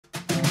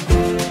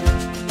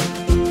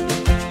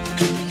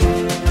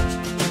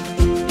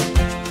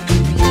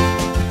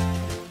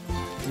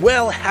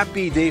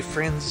happy day,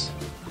 friends.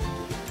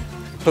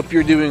 Hope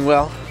you're doing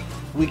well.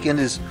 Weekend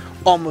is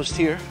almost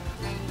here.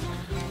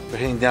 We're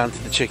heading down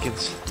to the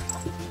chickens.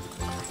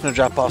 I'm gonna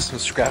drop off some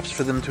scraps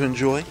for them to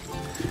enjoy.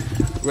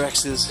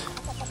 Rex is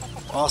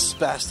all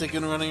spastic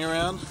and running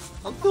around.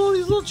 Look at all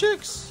these little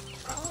chicks.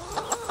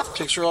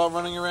 Chicks are all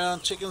running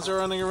around. Chickens are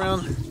running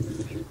around.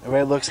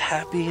 Everybody looks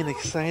happy and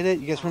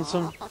excited. You guys want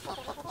some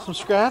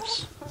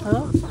scraps?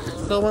 Huh?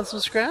 Y'all want some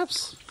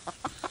scraps?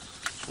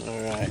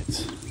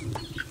 Alright.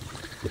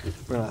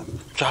 We're gonna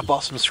drop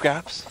off some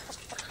scraps.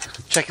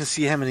 Check and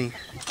see how many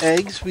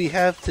eggs we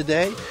have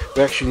today.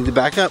 We actually need to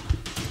back up.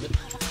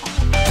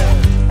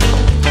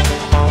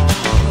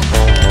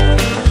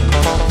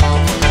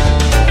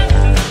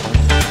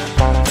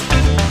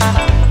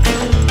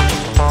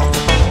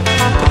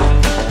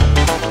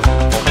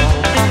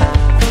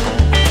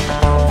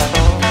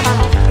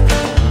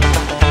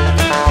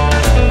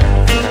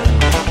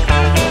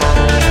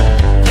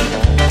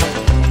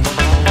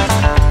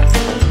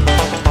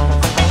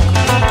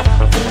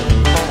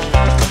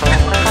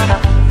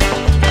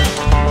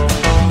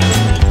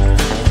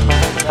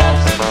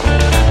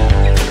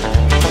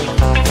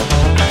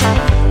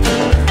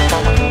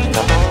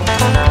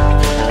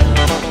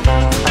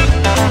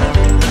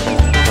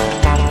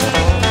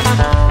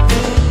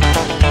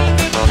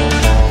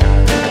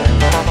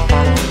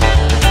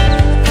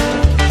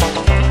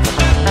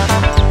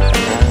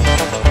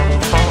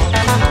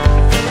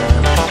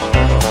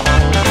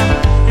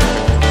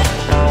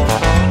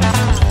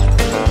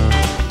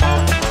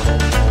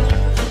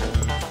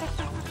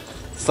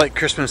 It's like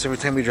Christmas every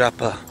time we drop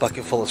a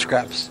bucket full of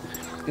scraps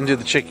into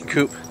the chicken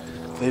coop.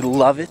 They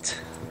love it.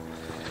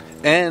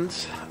 And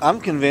I'm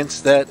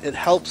convinced that it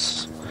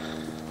helps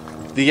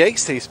the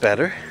eggs taste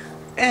better.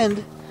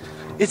 And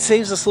it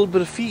saves us a little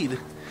bit of feed.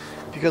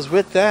 Because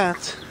with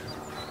that,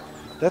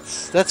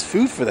 that's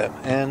food for them.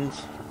 And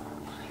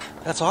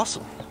that's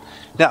awesome.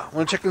 Now, I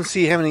want to check and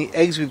see how many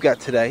eggs we've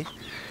got today.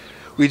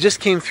 We just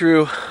came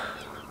through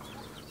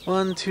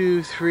 1,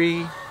 2,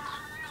 3.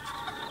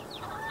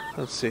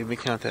 Let's see, let me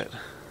count that.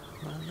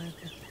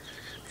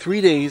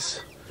 3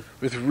 days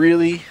with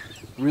really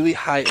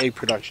high egg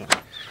production.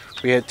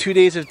 We had 2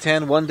 days of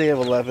 10, 1 day of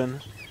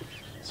 11.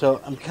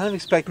 So I'm kind of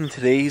expecting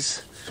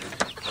today's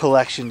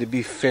collection to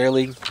be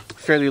fairly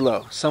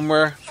low.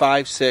 Somewhere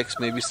 5, 6,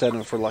 maybe 7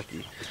 if we're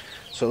lucky.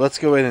 So let's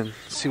go in and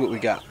see what we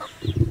got.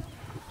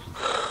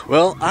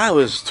 Well, I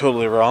was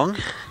totally wrong.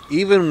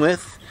 Even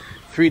with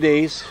 3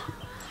 days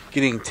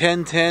getting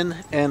 10,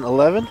 10, and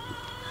 11,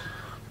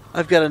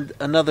 I've got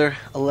another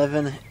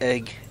 11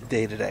 egg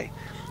day today.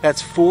 That's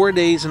 4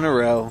 days in a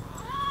row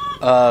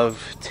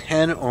of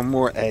 10 or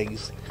more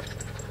eggs.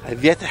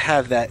 I've yet to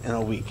have that in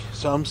a week.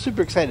 So I'm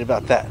super excited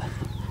about that.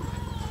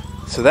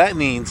 So that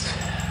means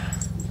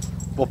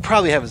we'll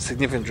probably have a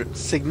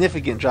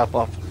significant drop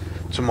off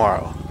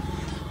tomorrow.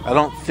 I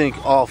don't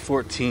think all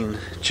 14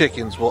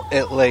 chickens will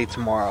lay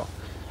tomorrow.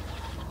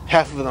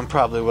 Half of them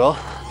probably will.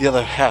 The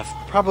other half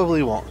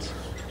probably won't.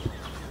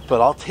 But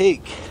I'll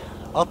take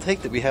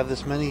that we have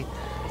this many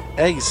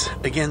eggs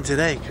again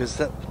today, because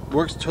that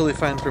works totally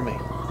fine for me.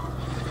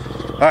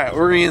 Alright,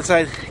 we're going to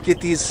inside,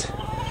 get these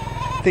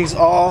things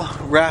all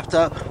wrapped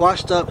up,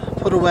 washed up,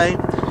 put away,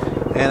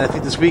 and I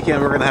think this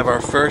weekend we're going to have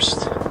our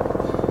first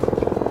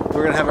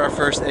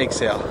egg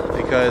sale,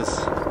 because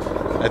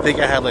I think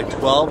I had like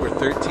 12 or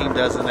 13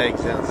 dozen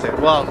eggs downstairs.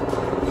 Well,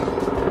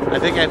 I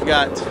think I've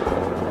got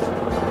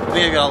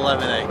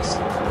 11 eggs.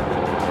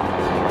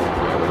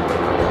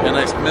 A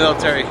nice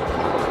military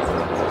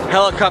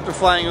helicopter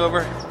flying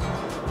over.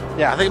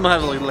 Yeah, I think I'm gonna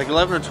have like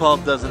 11 or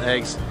 12 dozen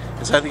eggs,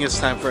 and so I think it's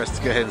time for us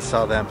to go ahead and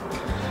sell them.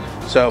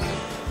 So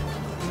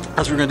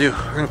that's what we're gonna do.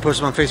 We're gonna post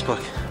them on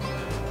Facebook.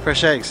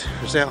 Fresh eggs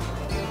for sale.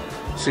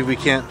 See if we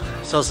can't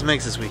sell some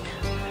eggs this week.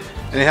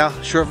 Anyhow,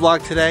 short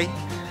vlog today.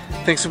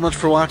 Thanks so much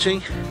for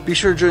watching. Be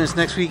sure to join us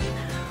next week.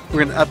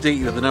 We're gonna update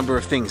you with a number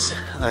of things.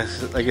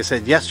 Like I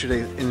said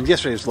yesterday in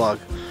yesterday's vlog,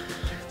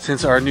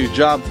 since our new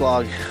job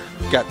vlog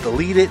got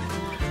deleted,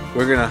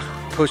 we're gonna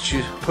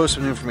post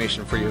some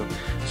information for you.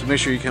 So make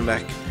sure you come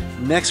back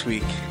next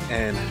week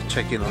and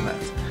check in on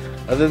that.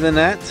 Other than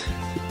that,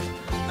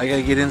 I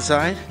gotta get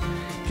inside,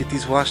 get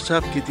these washed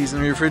up, get these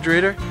in the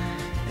refrigerator,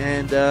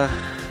 and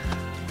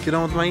get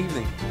on with my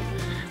evening.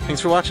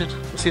 Thanks for watching.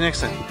 We'll see you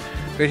next time.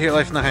 Right here at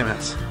Life in the Higham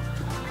House.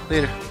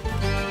 Later.